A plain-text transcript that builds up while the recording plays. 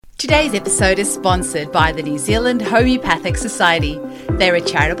Today's episode is sponsored by the New Zealand Homeopathic Society. They're a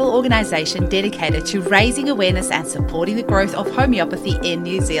charitable organisation dedicated to raising awareness and supporting the growth of homeopathy in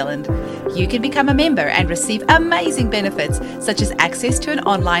New Zealand. You can become a member and receive amazing benefits, such as access to an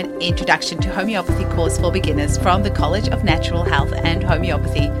online Introduction to Homeopathy course for beginners from the College of Natural Health and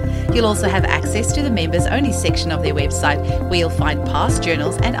Homeopathy. You'll also have access to the members-only section of their website, where you'll find past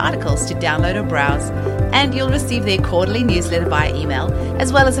journals and articles to download or browse. And you'll receive their quarterly newsletter via email,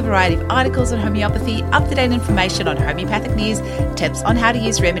 as well as a variety of articles on homeopathy, up-to-date information on homeopathic news, tips on how to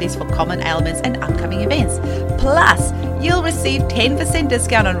use remedies for common ailments and upcoming events. Plus, you'll receive 10%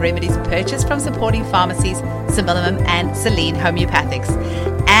 discount on remedies purchased from supporting pharmacies, Similimum and Celine Homeopathics.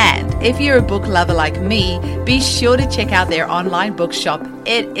 And if you're a book lover like me, be sure to check out their online bookshop.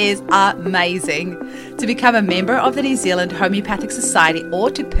 It is amazing. To become a member of the New Zealand Homeopathic Society or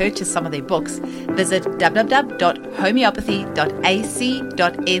to purchase some of their books, visit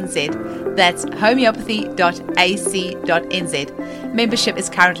www.homeopathy.ac.nz. That's homeopathy.ac.nz. Membership is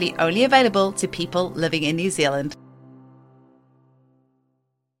currently only available to people living in New Zealand.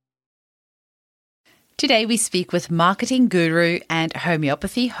 Today we speak with marketing guru and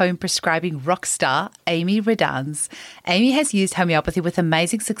homeopathy home prescribing rock star, Amy Redanz. Amy has used homeopathy with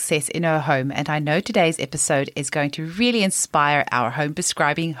amazing success in her home, and I know today's episode is going to really inspire our home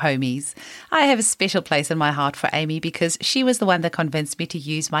prescribing homies. I have a special place in my heart for Amy because she was the one that convinced me to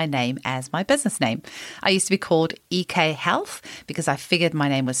use my name as my business name. I used to be called EK Health because I figured my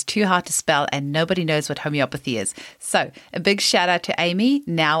name was too hard to spell and nobody knows what homeopathy is. So a big shout out to Amy.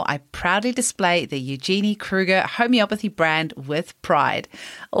 Now I proudly display the Eugenie Kruger homeopathy brand with pride.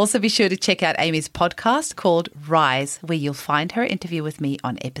 Also be sure to check out Amy's podcast called Rise, where you'll find her interview with me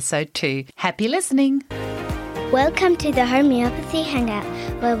on episode 2. Happy listening. Welcome to the Homeopathy Hangout,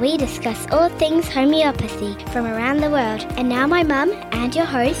 where we discuss all things homeopathy from around the world. And now my mum and your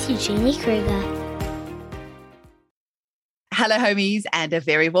host, Eugenie Kruger. Hello, homies, and a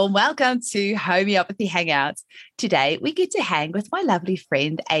very warm welcome to Homeopathy Hangouts. Today, we get to hang with my lovely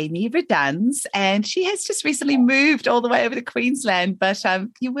friend, Amy Redanz, and she has just recently moved all the way over to Queensland, but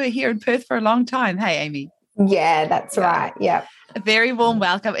you were here in Perth for a long time. Hey, Amy. Yeah, that's right. Yeah. A very warm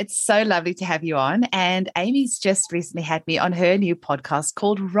welcome. It's so lovely to have you on. And Amy's just recently had me on her new podcast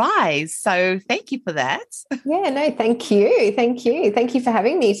called Rise. So thank you for that. Yeah, no, thank you. Thank you. Thank you for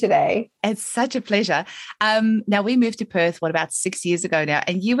having me today. It's such a pleasure. Now, we moved to Perth, about 6 years ago now,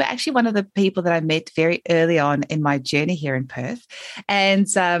 and you were actually one of the people that I met very early on in my journey here in Perth. And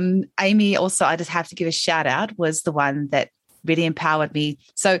Amy also, I just have to give a shout out, was the one that really empowered me.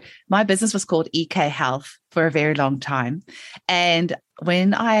 So my business was called EK Health for a very long time. And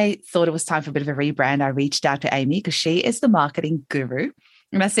when I thought it was time for a bit of a rebrand, I reached out to Amy because she is the marketing guru.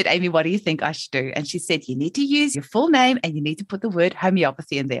 And I said, Amy, what do you think I should do? And she said, you need to use your full name and you need to put the word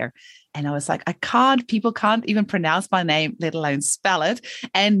homeopathy in there. And I was like, people can't even pronounce my name, let alone spell it.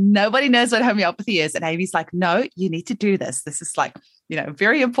 And nobody knows what homeopathy is. And Amy's like, no, you need to do this. This is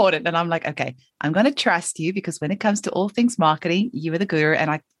very important. And I'm like, okay, I'm going to trust you because when it comes to all things marketing, you are the guru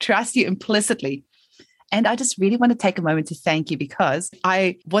and I trust you implicitly. And I just really want to take a moment to thank you because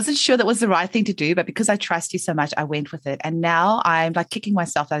I wasn't sure that was the right thing to do, but because I trust you so much, I went with it. And now I'm kicking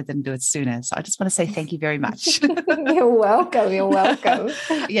myself that I didn't do it sooner. So I just want to say thank you very much. You're welcome. You're welcome.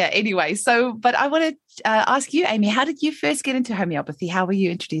 Yeah, anyway. But I want to ask you, Amy, how did you first get into homeopathy? How were you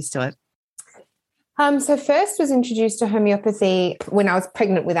introduced to it? So first was introduced to homeopathy when I was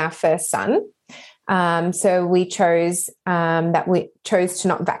pregnant with our first son. So we chose to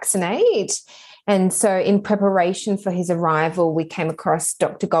not vaccinate. And so in preparation for his arrival, we came across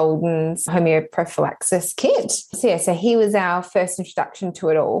Dr. Golden's homeoprophylaxis kit. So he was our first introduction to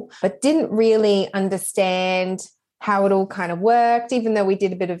it all, but didn't really understand how it all kind of worked, even though we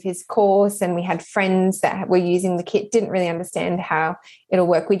did a bit of his course and we had friends that were using the kit, didn't really understand how it'll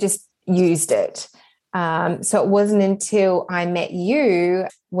work. We just used it. So it wasn't until I met you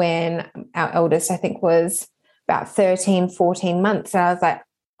when our eldest, I think, was about 13, 14 months. And I was like,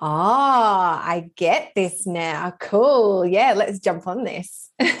 I get this now. Cool. Yeah, let's jump on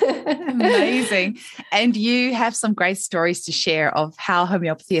this. Amazing. And you have some great stories to share of how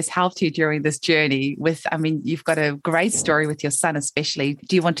homeopathy has helped you during this journey you've got a great story with your son especially.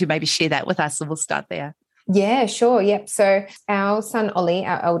 Do you want to maybe share that with us and we'll start there? Yeah, sure. Yep. So our son, Ollie,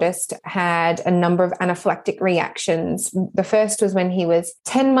 our eldest, had a number of anaphylactic reactions. The first was when he was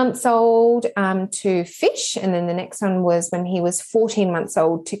 10 months old to fish. And then the next one was when he was 14 months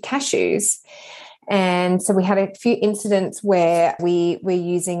old to cashews. And so we had a few incidents where we were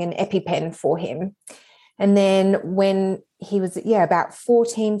using an EpiPen for him. And then when he was, about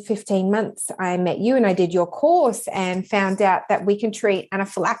 14, 15 months, I met you and I did your course and found out that we can treat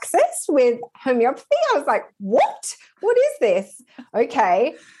anaphylaxis with homeopathy. I was like, what? What is this?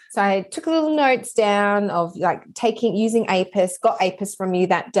 Okay. So I took little notes down of like using APIS, got APIS from you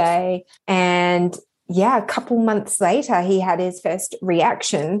that day. And a couple months later, he had his first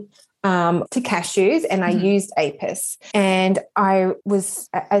reaction to cashews, and I used APIS. And I was,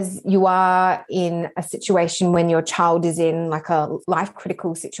 as you are in a situation when your child is in like a life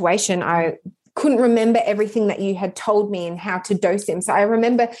critical situation, I couldn't remember everything that you had told me and how to dose him. So I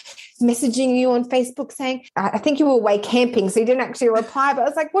remember messaging you on Facebook saying, I think you were away camping, so you didn't actually reply, but I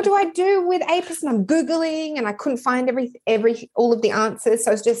was like, what do I do with APIS? And I'm Googling and I couldn't find all of the answers.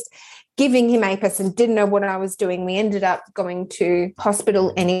 So I was just giving him APIS and didn't know what I was doing. We ended up going to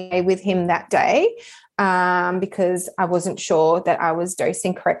hospital anyway with him that day because I wasn't sure that I was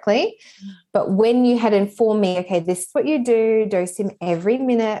dosing correctly. But when you had informed me, okay, this is what you do, dose him every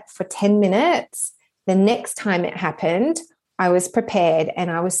minute for 10 minutes, the next time it happened, I was prepared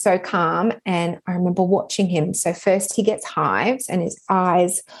and I was so calm. And I remember watching him. So first he gets hives and his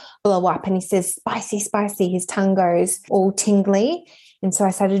eyes blow up and he says, spicy, spicy. His tongue goes all tingly. And so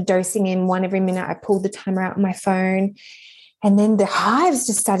I started dosing him one every minute. I pulled the timer out on my phone. And then the hives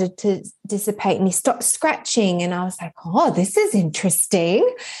just started to dissipate and he stopped scratching. And I was like, oh, this is interesting.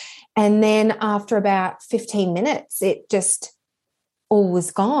 And then after about 15 minutes, it just all was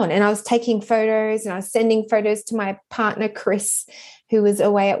gone. And I was taking photos and I was sending photos to my partner, Chris, who was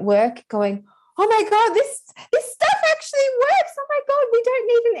away at work, going, oh my God, this stuff actually works. Oh my God, we don't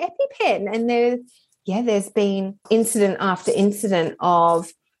need an EpiPen. And there's been incident after incident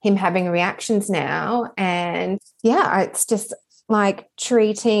of him having reactions now. And it's just like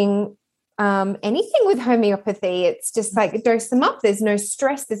treating anything with homeopathy. It's just like dose them up. There's no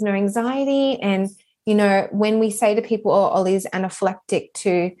stress, there's no anxiety. And, when we say to people, oh, Ollie's anaphylactic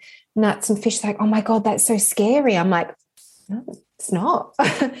to nuts and fish, like, oh my God, that's so scary. I'm like, no, it's not.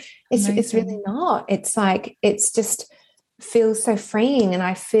 It's really not. It's like, it's just feels so freeing. And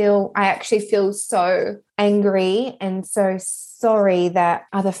I actually feel so angry and so sorry that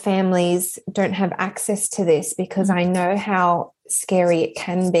other families don't have access to this, because I know how scary it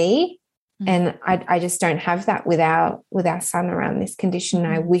can be. And I just don't have that with our son around this condition.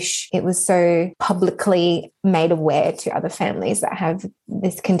 I wish it was so publicly made aware to other families that have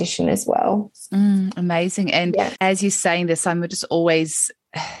this condition as well. Amazing. And as you're saying this, I'm just always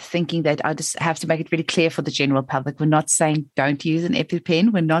thinking that I just have to make it really clear for the general public. We're not saying don't use an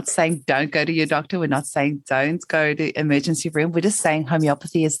EpiPen. We're not saying don't go to your doctor. We're not saying don't go to emergency room. We're just saying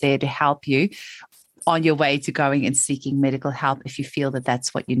homeopathy is there to help you on your way to going and seeking medical help if you feel that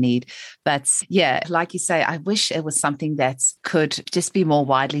that's what you need. But like you say, I wish it was something that could just be more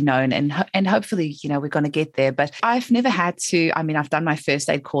widely known, and hopefully, we're going to get there. But I've never had to, I've done my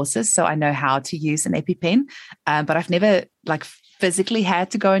first aid courses, so I know how to use an EpiPen, but I've never physically had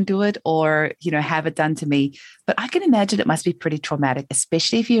to go and do it or, have it done to me. But I can imagine it must be pretty traumatic,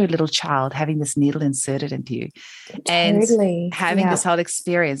 especially if you're a little child having this needle inserted into you and having this whole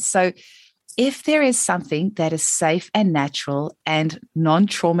experience. So if there is something that is safe and natural and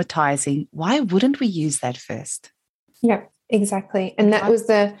non-traumatizing, why wouldn't we use that first? Yeah, exactly. And that was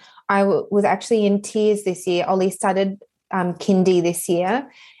I was actually in tears this year. Ollie started kindy this year,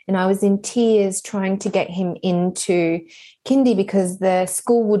 and I was in tears trying to get him into kindy because the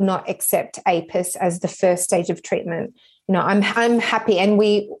school would not accept APIS as the first stage of treatment. I'm happy, and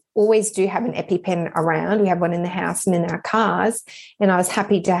we always do have an EpiPen around. We have one in the house and in our cars, and I was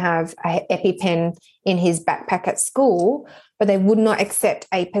happy to have an EpiPen in his backpack at school, but they would not accept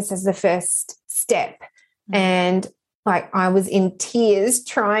APIS as the first step. And I was in tears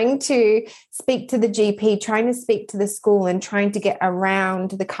trying to speak to the GP, trying to speak to the school, and trying to get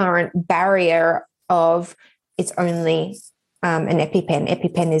around the current barrier of it's only an EpiPen.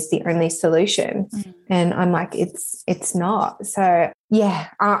 EpiPen is the only solution. And I'm like, it's not. So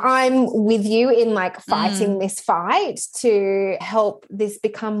I'm with you in fighting this fight to help this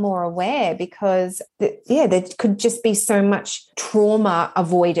become more aware, because there could just be so much trauma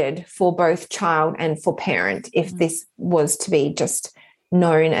avoided for both child and for parent if this was to be just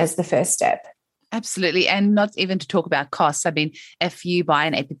known as the first step. Absolutely. And not even to talk about costs. If you buy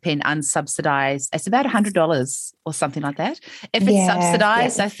an EpiPen unsubsidized, it's about $100 or something like that. If it's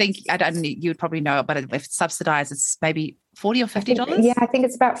subsidized, I think, I don't know, you would probably know, but if it's subsidized, it's maybe $40 or $50. I think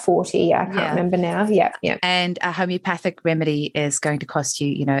it's about 40. Yeah, I can't remember now. Yeah. And a homeopathic remedy is going to cost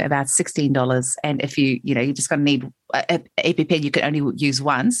you, about $16. And if you're just going to need EpiPen you can only use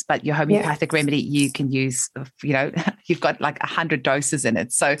once, but your homeopathic remedy you can use, you've got like 100 doses in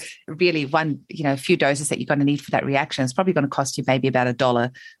it. So really a few doses that you're going to need for that reaction is probably going to cost you maybe about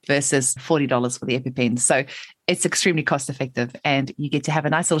 $1 versus $40 for the EpiPen. So it's extremely cost effective, and you get to have a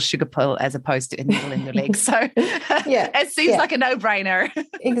nice little sugar pill as opposed to a needle in your leg. So it seems like a no-brainer.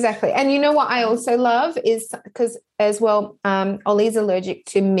 Exactly. And you know what I also love is because as well, Ollie's allergic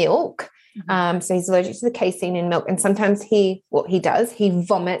to milk. So he's allergic to the casein in milk. And sometimes he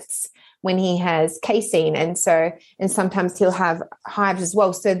vomits when he has casein. And sometimes he'll have hives as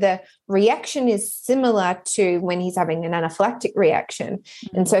well. So the reaction is similar to when he's having an anaphylactic reaction.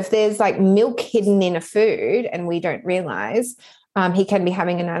 And so if there's like milk hidden in a food and we don't realize, he can be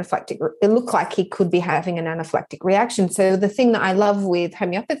having it look like he could be having an anaphylactic reaction. So the thing that I love with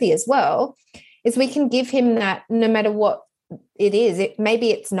homeopathy as well is we can give him that no matter what it is. Maybe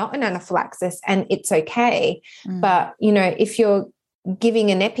it's not an anaphylaxis and it's okay. But, if you're giving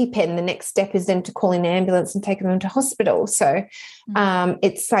an EpiPen, the next step is then to call in an ambulance and take them to hospital. So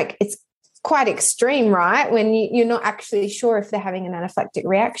it's quite extreme, right? When you're not actually sure if they're having an anaphylactic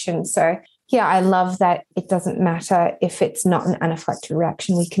reaction. So yeah, I love that it doesn't matter if it's not an anaphylactic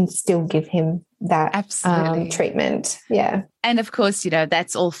reaction. We can still give him that treatment. Yeah. And of course,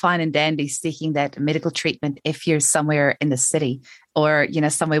 that's all fine and dandy seeking that medical treatment if you're somewhere in the city or,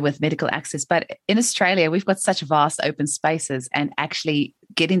 somewhere with medical access. But in Australia, we've got such vast open spaces, and actually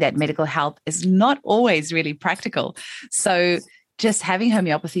getting that medical help is not always really practical. So just having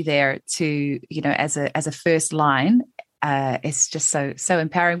homeopathy there to, as a first line, it's just so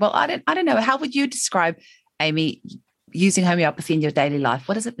empowering. Well, I don't know. How would you describe, Amy, using homeopathy in your daily life?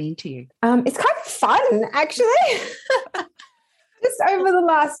 What does it mean to you? It's kind of fun, actually. Just over the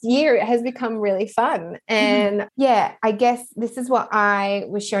last year, it has become really fun. And I guess this is what I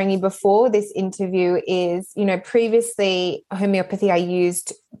was showing you before this interview is, previously homeopathy I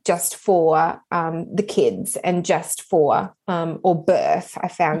used just for the kids and just for or birth. I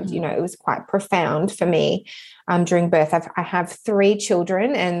found, it was quite profound for me during birth. I have 3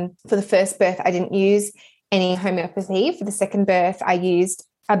 children, and for the first birth, I didn't use any homeopathy. For the second birth, I used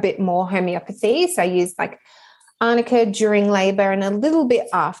a bit more homeopathy. So I used like arnica during labor and a little bit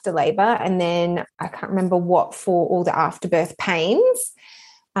after labor. And then I can't remember what for all the afterbirth pains.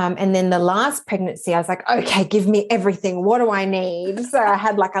 And then the last pregnancy, I was like, okay, give me everything. What do I need? So I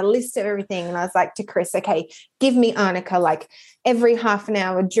had like a list of everything. And I was like to Chris, okay, give me arnica like every half an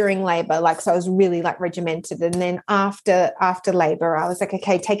hour during labor. Like, so I was really like regimented. And then after labor, I was like,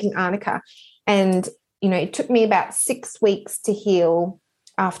 okay, taking arnica. And, it took me about 6 weeks to heal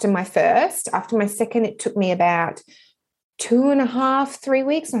after my first. After my second, it took me about 2.5, 3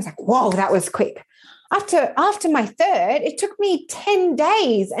 weeks. And I was like, whoa, that was quick. After my third, it took me 10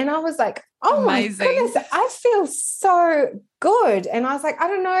 days. And I was like, oh Amazing. My goodness, I feel so good. And I was like, I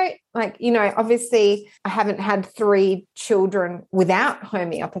don't know, like, obviously I haven't had 3 children without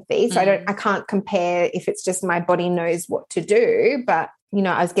homeopathy. So I can't compare if it's just my body knows what to do. But,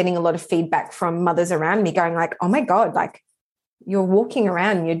 I was getting a lot of feedback from mothers around me going like, oh my God, like you're walking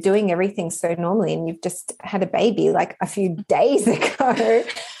around and you're doing everything so normally and you've just had a baby like a few days ago.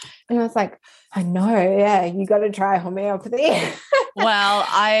 And I was like, I know, yeah, you got to try homeopathy. Well,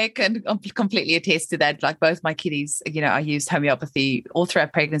 I can completely attest to that. Like both my kiddies, I used homeopathy all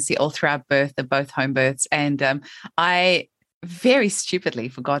throughout pregnancy, all throughout birth. They're both home births. And I very stupidly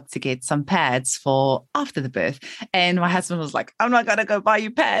forgot to get some pads for after the birth. And my husband was like, I'm not going to go buy you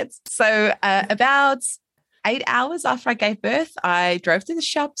pads. So about 8 hours after I gave birth, I drove to the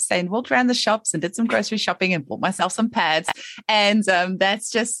shops and walked around the shops and did some grocery shopping and bought myself some pads. And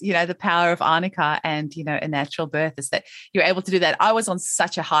that's just, the power of arnica and, a natural birth is that you're able to do that. I was on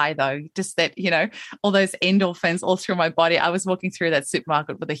such a high though, just that, all those endorphins all through my body. I was walking through that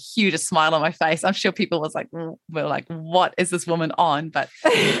supermarket with a huge smile on my face. I'm sure people were like, what is this woman on? But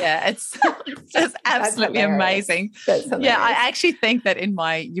yeah, it's just absolutely amazing. Yeah, I actually think that in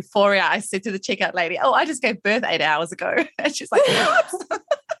my euphoria, I said to the checkout lady, oh, I just gave birth 8 hours ago. And she's like, what?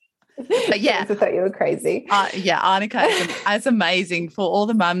 But yeah, I thought you were crazy. Arnica is amazing for all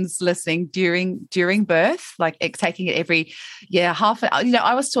the mums listening during birth, like taking it every half an hour.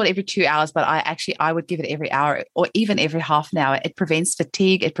 I was taught every 2 hours, but I would give it every hour or even every half an hour. It prevents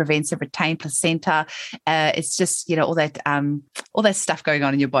fatigue. It prevents a retained placenta. It's just all that stuff going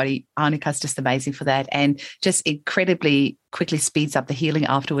on in your body. Arnica is just amazing for that, and just incredibly quickly speeds up the healing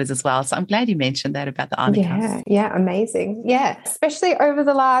afterwards as well. So I'm glad you mentioned that about the arnica. Yeah, amazing. Yeah, especially over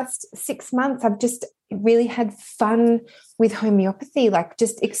the last 6 months, I've just, really had fun with homeopathy, like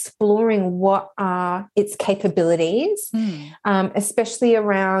just exploring what are its capabilities, especially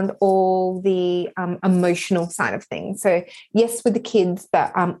around all the emotional side of things. So yes, with the kids,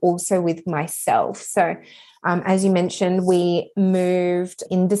 but also with myself. So as you mentioned, we moved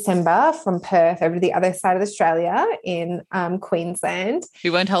in December from Perth over to the other side of Australia in Queensland. We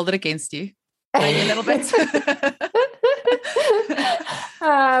won't hold it against you. Maybe a little bit.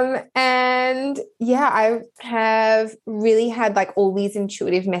 And yeah, I have really had like all these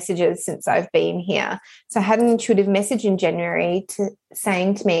intuitive messages since I've been here. So I had an intuitive message in January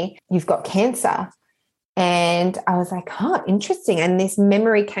saying to me, "You've got cancer." And I was like, "Oh, interesting." And this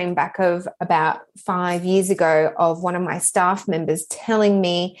memory came back of about 5 years ago of one of my staff members telling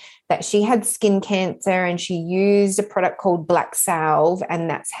me that she had skin cancer and she used a product called Black Salve, and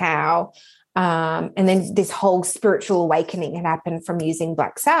that's how. And then this whole spiritual awakening had happened from using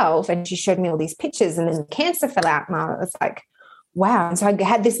Black Salve. And she showed me all these pictures, and then the cancer fell out. And I was like, wow. And so I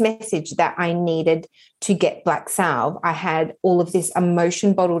had this message that I needed to get Black Salve. I had all of this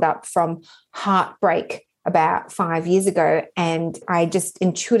emotion bottled up from heartbreak about 5 years ago. And I just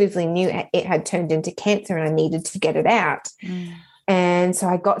intuitively knew it had turned into cancer and I needed to get it out. And so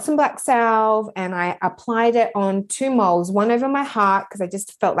I got some Black Salve and I applied it on 2 moles, one over my heart because I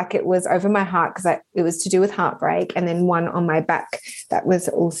just felt like it was over my heart because it was to do with heartbreak, and then one on my back that was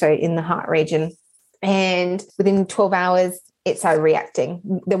also in the heart region. And within 12 hours, it started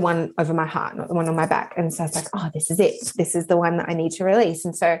reacting, the one over my heart, not the one on my back. And so I was like, oh, this is it. This is the one that I need to release.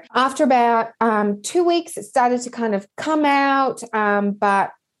 And so after about 2 weeks, it started to kind of come out,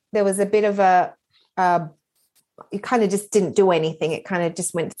 but there was a bit of it kind of just didn't do anything. It kind of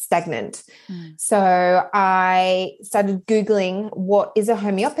just went stagnant. So I started Googling what is a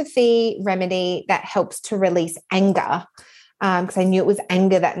homeopathy remedy that helps to release anger, because I knew it was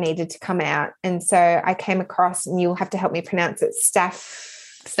anger that needed to come out. And so I came across, and you'll have to help me pronounce it,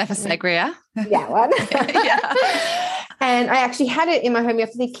 Staphysagria. Yeah, one. Yeah. And I actually had it in my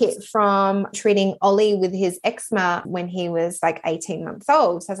homeopathy kit from treating Ollie with his eczema when he was like 18 months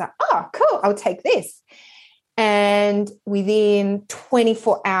old. So I was like, oh, cool, I'll take this. And within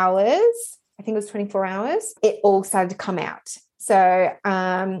 24 hours, I think it was 24 hours, it all started to come out. So,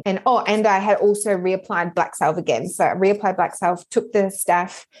 and I had also reapplied Black Salve again. So I reapplied Black Salve, took the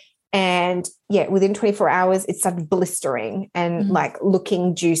staph, and yeah, within 24 hours, it started blistering and like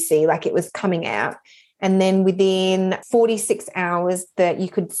looking juicy, like it was coming out. And then within 46 hours that you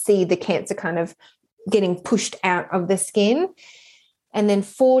could see the cancer kind of getting pushed out of the skin. And then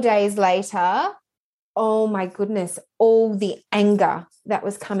 4 days later, oh my goodness, all the anger that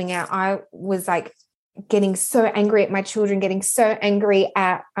was coming out. I was like getting so angry at my children, getting so angry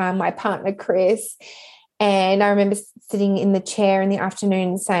at my partner, Chris. And I remember sitting in the chair in the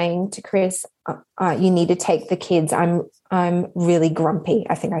afternoon saying to Chris, you need to take the kids. I'm really grumpy.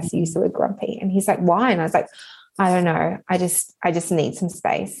 I think I used the word grumpy. And he's like, why? And I was like, I don't know. I just need some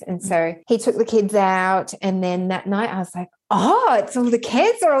space. And so he took the kids out. And then that night I was like, oh, it's all the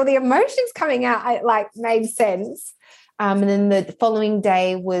cancer, all the emotions coming out. It like made sense. And then the following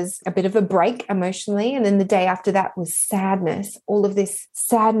day was a bit of a break emotionally. And then the day after that was sadness. All of this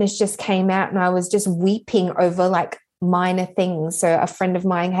sadness just came out, and I was just weeping over like minor things. So a friend of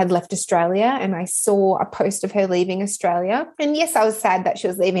mine had left Australia, and I saw a post of her leaving Australia. And yes, I was sad that she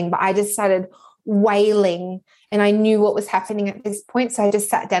was leaving, but I just started wailing, and I knew what was happening at this point. So I just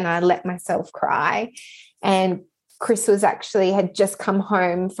sat down and I let myself cry. And Chris had just come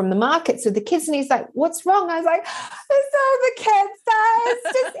home from the markets with the kids, and he's like, what's wrong? I was like, it's all the cancer.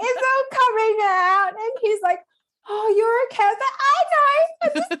 It's all coming out. And he's like, oh, you're okay. I was like, I know.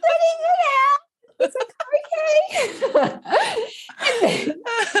 I'm just letting it out. It's like, okay.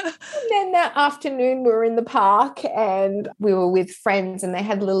 and then that afternoon we were in the park and we were with friends, and they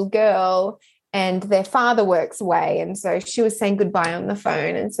had a little girl, and their father works away. And so she was saying goodbye on the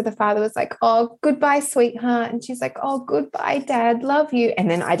phone. And so the father was like, oh, goodbye, sweetheart. And she's like, oh, goodbye, Dad. Love you. And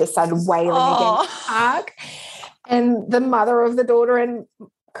then I just started wailing again in the park. And the mother of the daughter and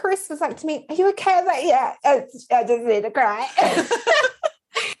Chris was like to me, are you okay? I was like, yeah, I just need to cry. I'm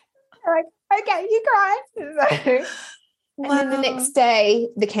like, okay, you cry. So, and then the next day,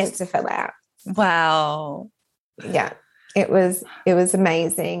 the cancer fell out. Wow. Yeah. It was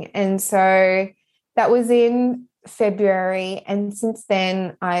amazing. And so that was in February. And since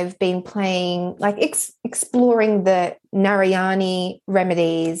then I've been playing, like exploring the Narayani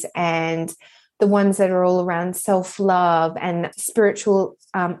remedies and the ones that are all around self-love and spiritual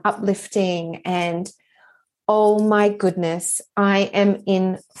uplifting. And oh my goodness, I am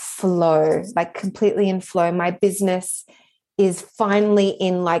in flow, like completely in flow. My business is finally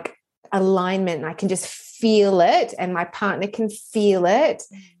in like alignment, and I can just feel it, and my partner can feel it,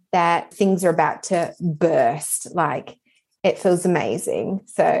 that things are about to burst. Like, it feels amazing.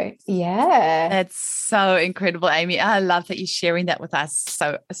 So, yeah. That's so incredible, Amy. I love that you're sharing that with us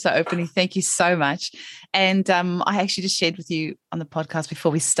so openly. Thank you so much. And I actually just shared with you on the podcast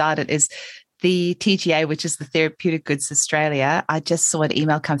before we started is the TGA, which is the Therapeutic Goods Australia. I just saw an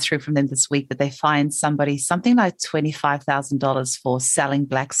email come through from them this week that they fined somebody something like $25,000 for selling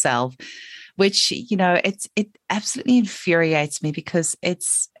black salve, which, it absolutely infuriates me because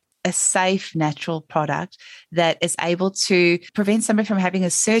it's a safe, natural product that is able to prevent somebody from having a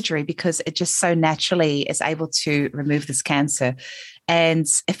surgery because it just so naturally is able to remove this cancer. And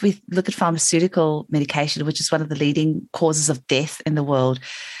if we look at pharmaceutical medication, which is one of the leading causes of death in the world,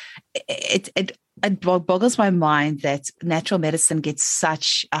 it boggles my mind that natural medicine gets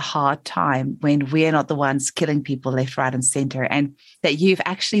such a hard time when we're not the ones killing people left, right, and center, and that you've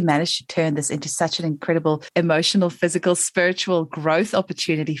actually managed to turn this into such an incredible emotional, physical, spiritual growth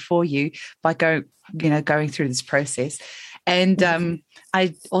opportunity for you by going through this process. And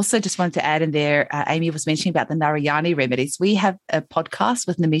I also just wanted to add in there, Amy was mentioning about the Narayani remedies. We have a podcast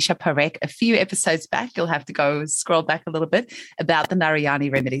with Namisha Parekh a few episodes back. You'll have to go scroll back a little bit about the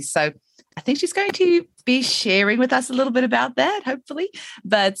Narayani remedies. So I think she's going to be sharing with us a little bit about that, hopefully,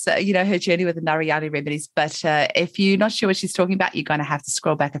 but, her journey with the Narayani remedies. But if you're not sure what she's talking about, you're going to have to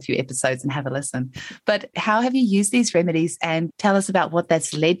scroll back a few episodes and have a listen. But how have you used these remedies, and tell us about what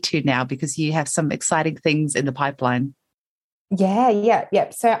that's led to now, because you have some exciting things in the pipeline. Yeah.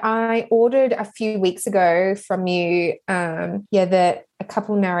 So I ordered a few weeks ago from you, a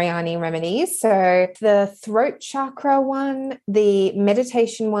couple Narayani remedies. So the throat chakra one, the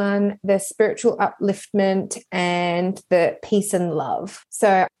meditation one, the spiritual upliftment, and the peace and love.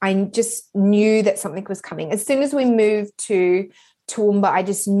 So I just knew that something was coming. As soon as we moved to Toowoomba, I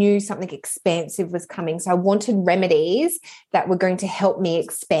just knew something expansive was coming. So I wanted remedies that were going to help me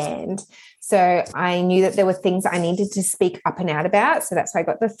expand. So I knew that there were things I needed to speak up and out about. So that's why I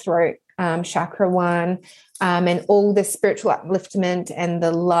got the throat chakra one, and all the spiritual upliftment and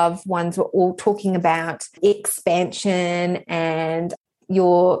the love ones were all talking about expansion and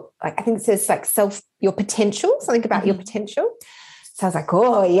I think it says like your potential, something about your potential. So I was like,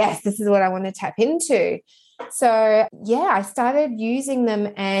 oh yes, this is what I want to tap into. So I started using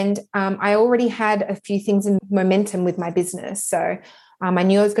them, and I already had a few things in momentum with my business. So I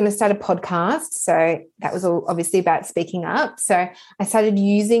knew I was going to start a podcast. So that was all obviously about speaking up. So I started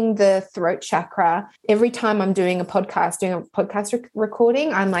using the throat chakra. Every time I'm doing a podcast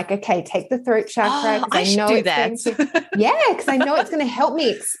recording, I'm like, okay, take the throat chakra. I should do that. Because I know it's going to help me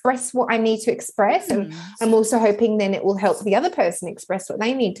express what I need to express. And I'm also hoping then it will help the other person express what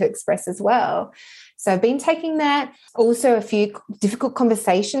they need to express as well. So I've been taking that. Also, a few difficult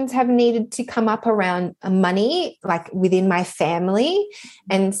conversations have needed to come up around money, like within my family.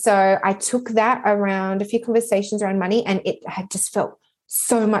 And so I took that around a few conversations around money, and it had just felt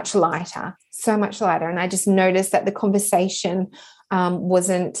so much lighter. And I just noticed that the conversation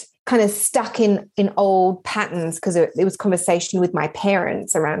wasn't kind of stuck in old patterns, because it was conversation with my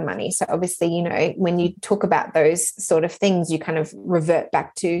parents around money. So obviously, when you talk about those sort of things, you kind of revert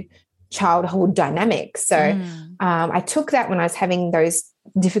back to childhood dynamics. So I took that when I was having those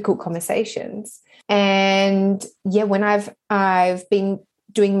difficult conversations. And when I've been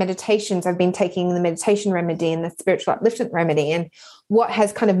doing meditations, I've been taking the meditation remedy and the spiritual upliftment remedy. And what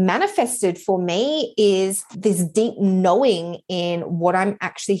has kind of manifested for me is this deep knowing in what I'm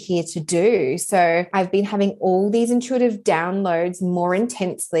actually here to do. So I've been having all these intuitive downloads more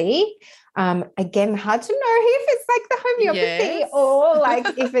intensely. Again, hard to know if it's like the homeopathy or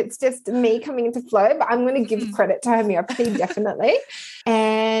like if it's just me coming into flow, but I'm going to give credit to homeopathy, definitely.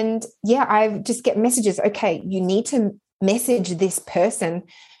 And I just get messages. Okay, you need to message this person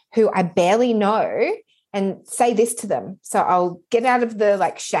who I barely know and say this to them. So I'll get out of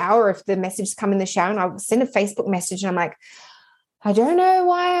the shower if the messages come in the shower, and I'll send a Facebook message, and I'm like, I don't know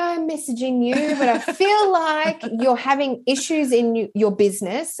why I'm messaging you, but I feel like you're having issues in your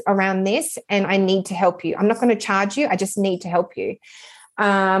business around this, and I need to help you. I'm not going to charge you. I just need to help you.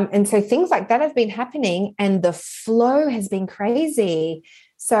 And so things like that have been happening, and the flow has been crazy.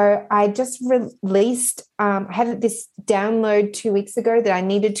 So I just released, I had this download 2 weeks ago that I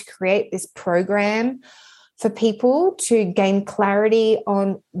needed to create this program for people to gain clarity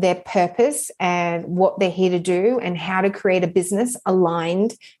on their purpose and what they're here to do, and how to create a business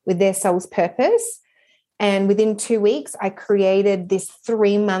aligned with their soul's purpose. And within 2 weeks, I created this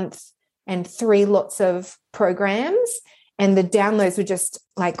 3-month and 3 lots of programs. And the downloads were just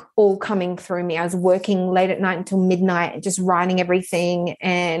all coming through me. I was working late at night until midnight, just writing everything.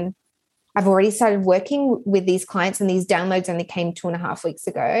 And I've already started working with these clients, and these downloads only came 2.5 weeks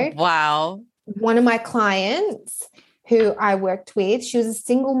ago. Wow. One of my clients who I worked with, she was a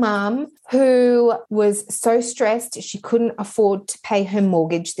single mom who was so stressed she couldn't afford to pay her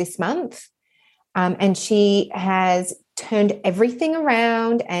mortgage this month. And she has turned everything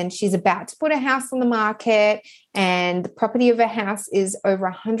around, and she's about to put a house on the market, and the property of her house is over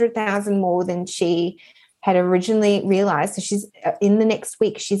 100,000 more than she had originally realized. So she's in the next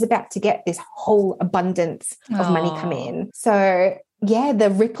week, she's about to get this whole abundance of money come in. So yeah, the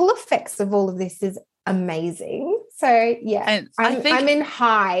ripple effects of all of this is amazing. So yeah, and I'm in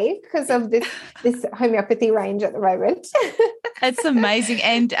high because of this homeopathy range at the moment. It's amazing.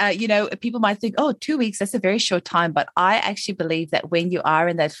 And, people might think, 2 weeks, that's a very short time. But I actually believe that when you are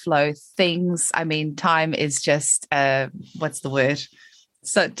in that flow, time is just, what's the word?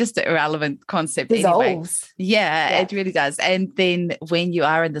 So just an irrelevant concept. Dissolves. Anyway. Yeah, it really does. And then when you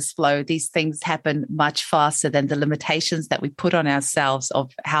are in this flow, these things happen much faster than the limitations that we put on ourselves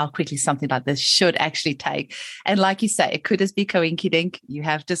of how quickly something like this should actually take. And like you say, it could just be coinkydink. You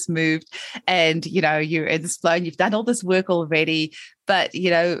have just moved and, you're in this flow and you've done all this work already. But,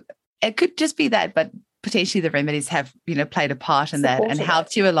 it could just be that. But potentially the remedies have, played a part in that and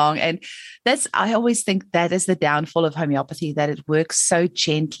helped you along. And I always think that is the downfall of homeopathy, that it works so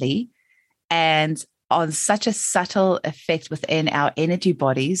gently and on such a subtle effect within our energy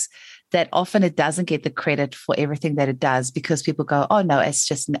bodies that often it doesn't get the credit for everything that it does, because people go, oh no, it's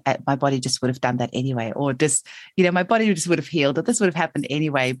just my body just would have done that anyway, or just, my body just would have healed, or this would have happened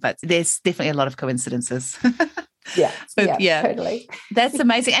anyway. But there's definitely a lot of coincidences. Yeah, yeah, totally. That's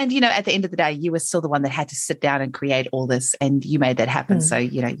amazing. And, at the end of the day, you were still the one that had to sit down and create all this, and you made that happen. So,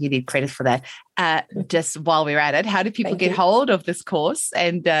 you need credit for that. Just while we're at it, how do people get hold of this course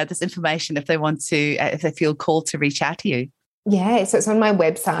and this information if they want to, if they feel called to reach out to you? Yeah, so it's on my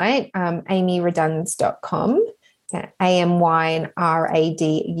website, amyradunz.com.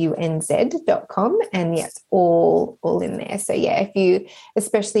 amyradunz.com, and yeah, it's all in there. So yeah,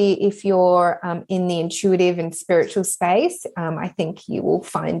 especially if you're in the intuitive and spiritual space, I think you will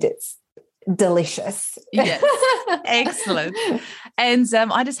find it's delicious. Yes, excellent. And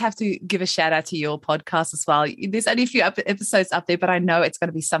I just have to give a shout out to your podcast as well. There's only a few episodes up there, but I know it's going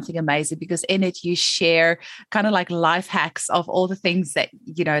to be something amazing, because in it you share kind of like life hacks of all the things that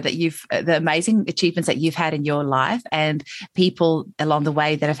that you've, the amazing achievements that you've had in your life, and people along the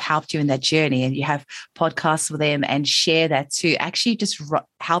way that have helped you in that journey. And you have podcasts with them and share that to actually just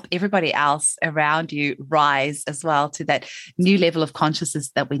help everybody else around you rise as well to that new level of consciousness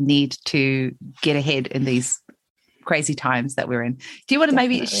that we need to get ahead in these crazy times that we're in. Do you want to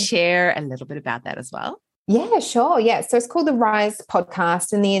maybe share a little bit about that as well? Yeah, sure. Yeah. So it's called the Rise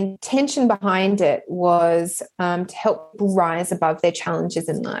Podcast, and the intention behind it was to help people rise above their challenges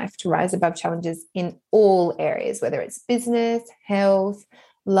in life, to rise above challenges in all areas, whether it's business, health,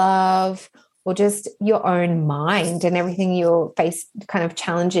 love, or just your own mind and everything you'll face kind of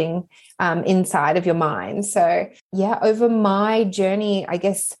challenging inside of your mind. So yeah, over my journey, I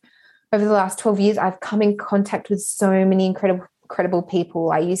guess, over the last 12 years, I've come in contact with so many incredible people.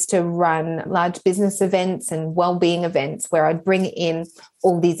 I used to run large business events and well-being events where I'd bring in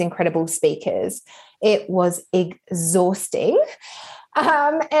all these incredible speakers. It was exhausting.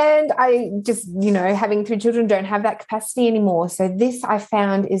 And I just, having 3 children, don't have that capacity anymore. So this, I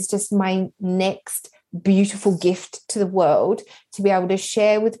found, is just my next beautiful gift to the world, to be able to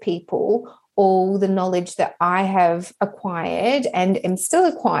share with people all the knowledge that I have acquired and am still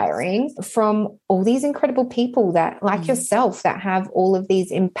acquiring from all these incredible people that, like yourself, that have all of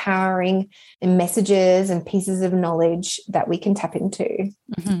these empowering messages and pieces of knowledge that we can tap into.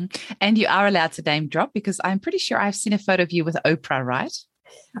 Mm-hmm. And you are allowed to name drop, because I'm pretty sure I've seen a photo of you with Oprah, right?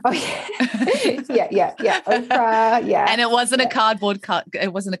 Oh yeah. yeah. Oprah, yeah. And it wasn't a cardboard cutout.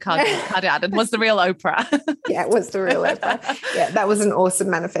 It was the real Oprah. Yeah, it was the real Oprah. Yeah, that was an awesome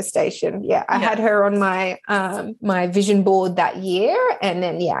manifestation. Yeah, I had her on my my vision board that year, and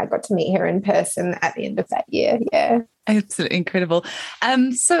then I got to meet her in person at the end of that year. Yeah. Absolutely incredible.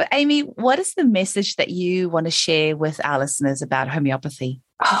 So Amy, what is the message that you want to share with our listeners about homeopathy?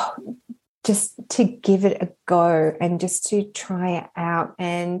 Oh, just to give it a go and just to try it out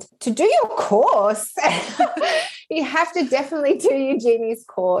and to do your course. You have to definitely do Eugenie's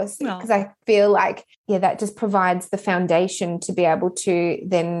course, because I feel like, that just provides the foundation to be able to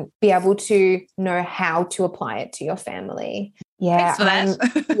then be able to know how to apply it to your family. Yeah. Thanks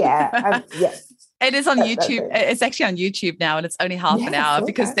for that. It is on YouTube. It's actually on YouTube now, and it's only half an hour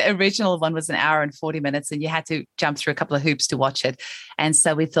because the original one was 1 hour and 40 minutes, and you had to jump through a couple of hoops to watch it. And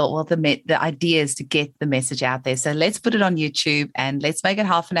so we thought, well, the idea is to get the message out there. So let's put it on YouTube and let's make it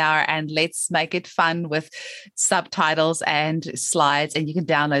half an hour and let's make it fun with subtitles and slides, and you can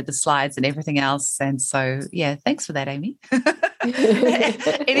download the slides and everything else. And so, yeah, thanks for that, Amy.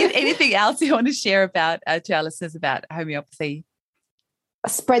 Anything else you want to share about to our listeners about homeopathy?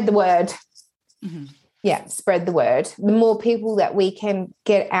 Spread the word. Mm-hmm. Yeah, spread the word. The more people that we can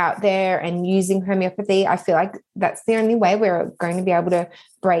get out there and using homeopathy, I feel like that's the only way we're going to be able to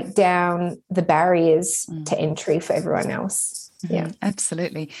break down the barriers to entry for everyone else. Yeah,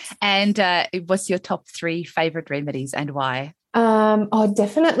 absolutely. And what's your top 3 favorite remedies and why?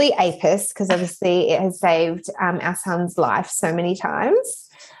 Definitely Apis, because obviously it has saved our son's life so many times.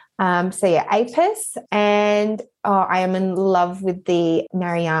 Apis, and I am in love with the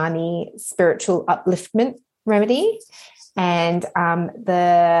Narayani spiritual upliftment remedy and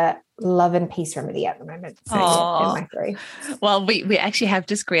the love and peace remedy at the moment. So my 3. Well, we actually have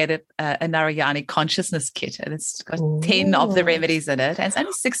just created a Narayani consciousness kit, and it's got 10 of the remedies in it, and it's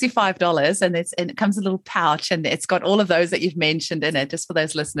only $65, and it comes in a little pouch, and it's got all of those that you've mentioned in it, just for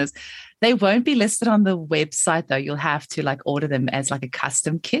those listeners. They won't be listed on the website though. You'll have to order them as a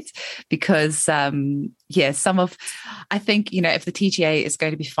custom kit because I think, if the TGA is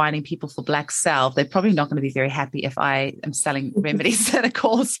going to be finding people for black salve, they're probably not going to be very happy if I am selling remedies that are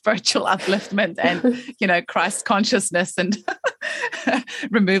called spiritual upliftment and, Christ consciousness and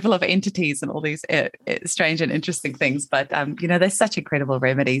removal of entities and all these strange and interesting things. But, they're such incredible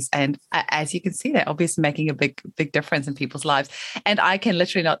remedies. And as you can see, they're obviously making a big, big difference in people's lives. And I can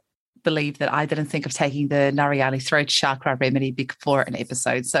literally not believe that I didn't think of taking the Narayani throat chakra remedy before an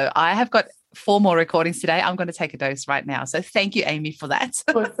episode. So I have got 4 more recordings today. I'm going to take a dose right now. So thank you, Amy, for that.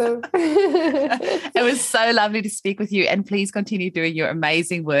 Awesome. It was so lovely to speak with you, and please continue doing your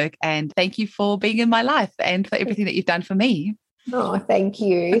amazing work. And thank you for being in my life and for everything that you've done for me. Oh, thank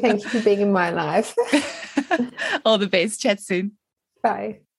you. Thank you for being in my life. All the best. Chat soon. Bye.